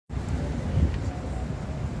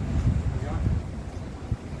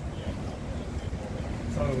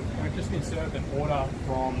we've just been served an order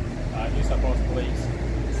from New South Wales Police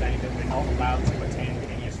saying that we're not allowed to attend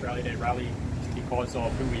any Australia Day rally because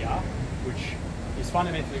of who we are, which is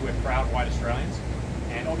fundamentally we're proud white Australians.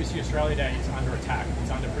 And obviously Australia Day is under attack.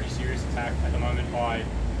 It's under pretty serious attack at the moment by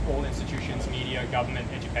all institutions, media, government,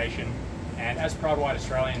 education. And as proud white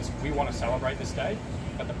Australians, we want to celebrate this day,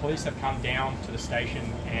 but the police have come down to the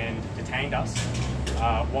station and detained us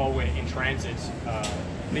while we're in transit,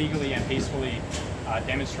 legally and peacefully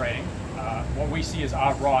demonstrating what we see as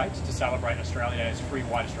our right to celebrate Australia Day as free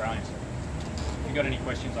white Australians. If you've got any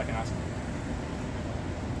questions, I can answer.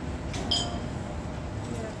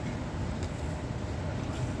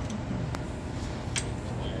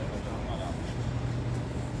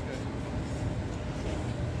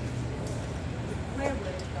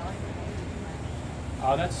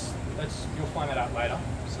 You'll find that out later,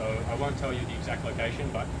 so I won't tell you the exact location,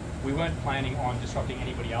 but we weren't planning on disrupting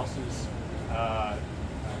anybody else's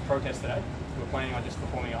protest today. We're planning on just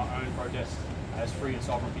performing our own protest as free and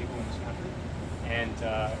sovereign people in this country, and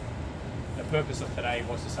the purpose of today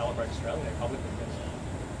was to celebrate Australia Day publicly.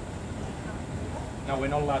 No, we're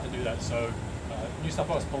not allowed to do that, so New South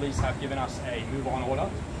Wales Police have given us a move-on order,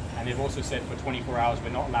 and they've also said for 24 hours we're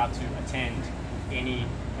not allowed to attend any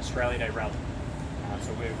Australia Day rally.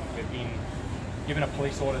 So we've been given a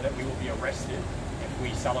police order that we will be arrested if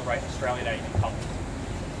we celebrate Australia Day in public.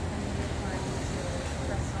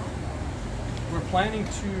 We're planning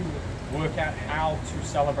to work out how to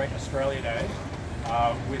celebrate Australia Day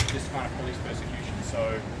with this kind of police persecution.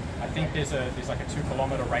 So I think there's like a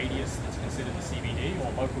 2-kilometre radius that's considered the CBD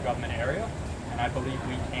or local government area, and I believe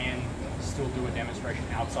we can still do a demonstration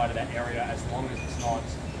outside of that area as long as it's not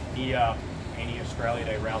near any Australia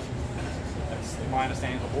Day rally. That's my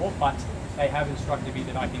understanding of the law, but they have instructed me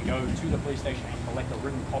that I can go to the police station and collect a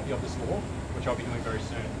written copy of this law, which I'll be doing very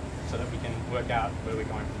soon, so that we can work out where we're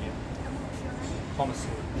going from here. Thomas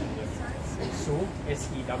Sewell. Yeah. Sewell,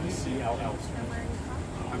 S-E-W-E-L-L.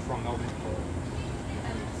 I'm from Melbourne, Victoria.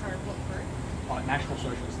 Sorry, what group? National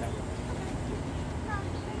Socialist Network.